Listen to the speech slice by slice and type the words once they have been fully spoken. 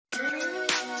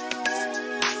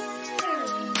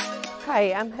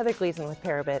Hi, I'm Heather Glezen with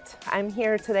Parabit. I'm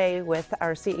here today with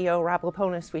our CEO, Rob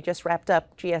Leiponis. We just wrapped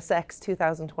up GSX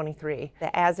 2023.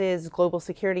 The As Is Global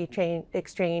Security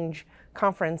Exchange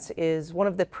Conference is one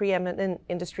of the preeminent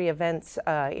industry events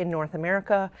in North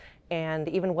America and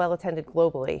even well attended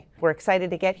globally. We're excited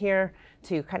to get here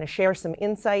to kind of share some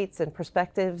insights and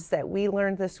perspectives that we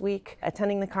learned this week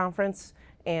attending the conference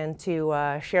and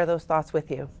to share those thoughts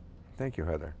with you. Thank you,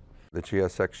 Heather. The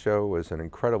GSX show was an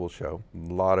incredible show.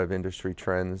 A lot of industry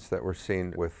trends that we're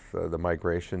seeing with the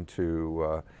migration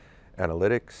to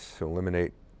analytics to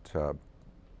eliminate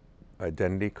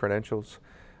identity credentials.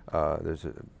 There's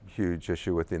a huge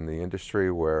issue within the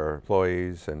industry where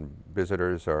employees and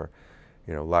visitors are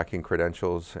lacking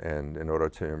credentials, and in order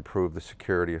to improve the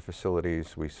security of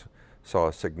facilities, we saw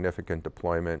a significant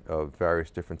deployment of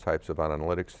various different types of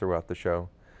analytics throughout the show.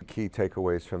 Key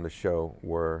takeaways from the show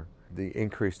were the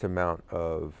increased amount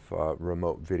of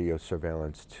remote video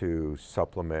surveillance to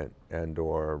supplement and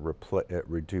or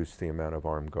reduce the amount of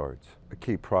armed guards. A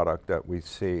key product that we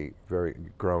see very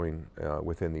growing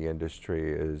within the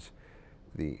industry is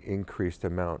the increased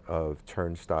amount of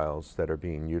turnstiles that are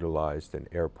being utilized in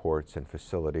airports and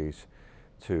facilities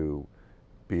to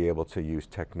be able to use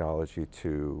technology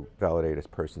to validate a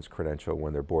person's credential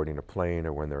when they're boarding a plane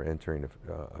or when they're entering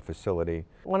a facility.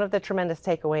 One of the tremendous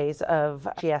takeaways of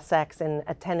GSX and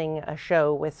attending a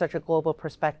show with such a global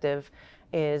perspective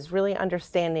is really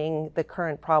understanding the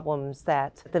current problems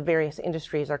that the various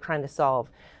industries are trying to solve.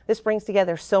 This brings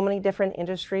together so many different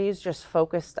industries just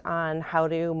focused on how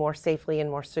to more safely and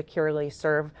more securely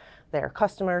serve their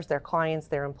customers, their clients,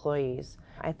 their employees.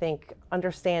 I think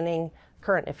understanding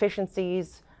current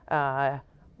efficiencies,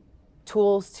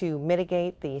 tools to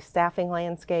mitigate the staffing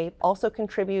landscape also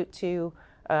contribute to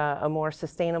a more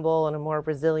sustainable and a more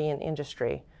resilient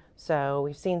industry. So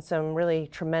we've seen some really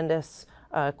tremendous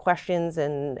questions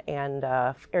and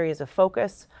areas of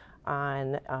focus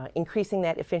on increasing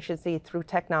that efficiency through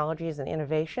technologies and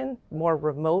innovation, more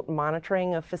remote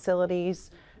monitoring of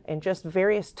facilities, and just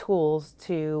various tools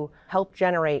to help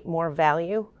generate more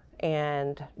value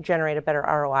and generate a better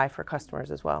ROI for customers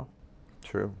as well.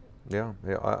 True. Yeah.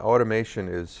 Automation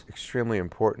is extremely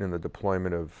important in the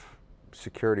deployment of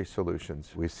security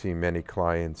solutions. We see many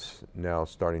clients now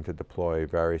starting to deploy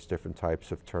various different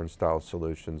types of turnstile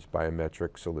solutions,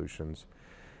 biometric solutions,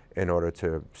 in order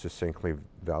to succinctly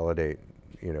validate,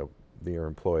 their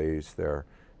employees, their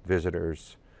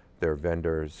visitors, their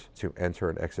vendors to enter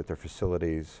and exit their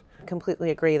facilities. Completely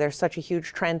agree. There's such a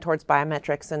huge trend towards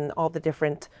biometrics and all the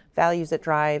different values it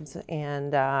drives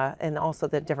and also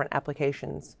the different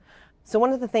applications. So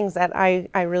one of the things that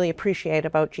I really appreciate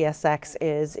about GSX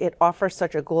is it offers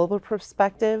such a global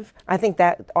perspective. I think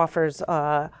that offers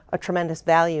a tremendous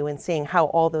value in seeing how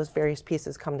all those various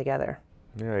pieces come together.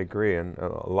 Yeah, I agree. And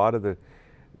a lot of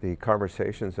the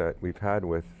conversations that we've had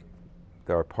with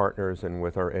our partners and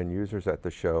with our end users at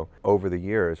the show over the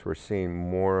years, we're seeing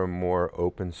more and more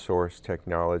open source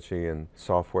technology and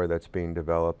software that's being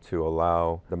developed to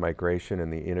allow the migration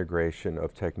and the integration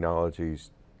of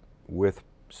technologies with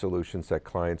solutions that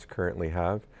clients currently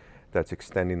have that's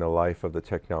extending the life of the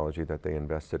technology that they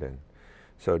invested in.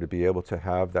 So to be able to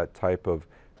have that type of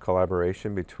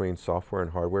collaboration between software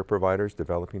and hardware providers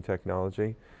developing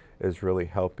technology is really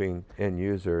helping end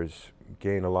users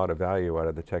gain a lot of value out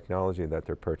of the technology that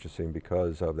they're purchasing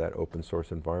because of that open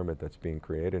source environment that's being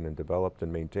created and developed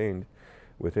and maintained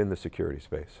within the security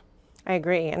space. I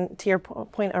agree. And to your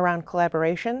point around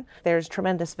collaboration, there's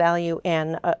tremendous value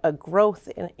and a growth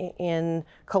in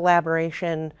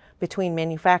collaboration between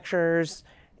manufacturers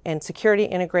and security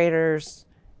integrators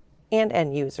and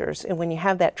end users. And when you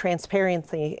have that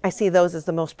transparency, I see those as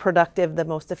the most productive, the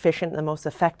most efficient, the most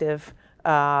effective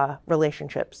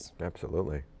relationships.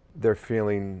 Absolutely. They're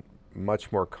feeling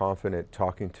much more confident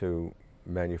talking to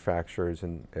manufacturers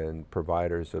and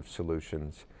providers of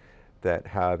solutions that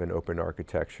have an open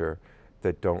architecture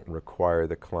that don't require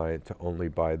the client to only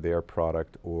buy their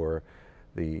product or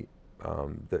the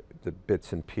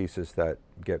bits and pieces that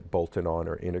get bolted on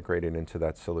or integrated into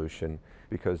that solution,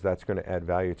 because that's going to add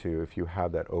value to you if you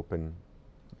have that open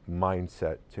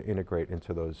mindset to integrate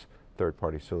into those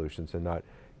third-party solutions and not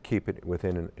keep it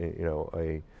within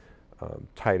a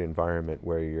tight environment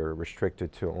where you're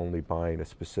restricted to only buying a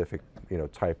specific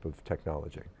type of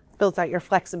technology. Builds out your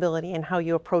flexibility in how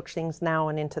you approach things now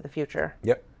and into the future.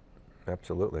 Yep,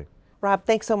 absolutely. Rob,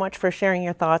 thanks so much for sharing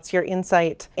your thoughts, your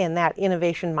insight, and that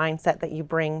innovation mindset that you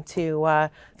bring to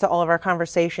all of our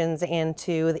conversations and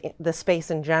to the space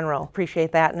in general.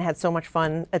 Appreciate that and had so much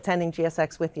fun attending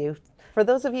GSX with you. For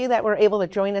those of you that were able to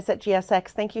join us at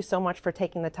GSX, thank you so much for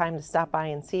taking the time to stop by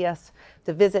and see us,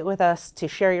 to visit with us, to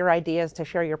share your ideas, to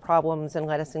share your problems, and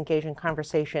let us engage in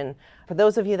conversation. For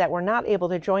those of you that were not able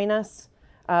to join us,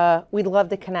 we'd love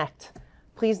to connect.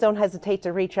 Please don't hesitate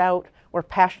to reach out. We're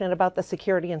passionate about the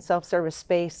security and self-service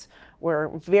space. We're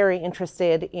very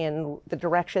interested in the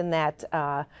direction that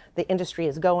the industry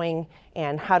is going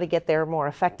and how to get there more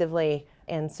effectively.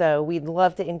 And so we'd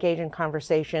love to engage in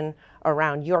conversation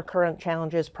around your current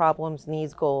challenges, problems,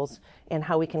 needs, goals, and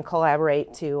how we can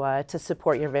collaborate to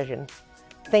support your vision.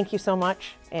 Thank you so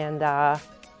much, and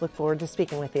look forward to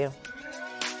speaking with you.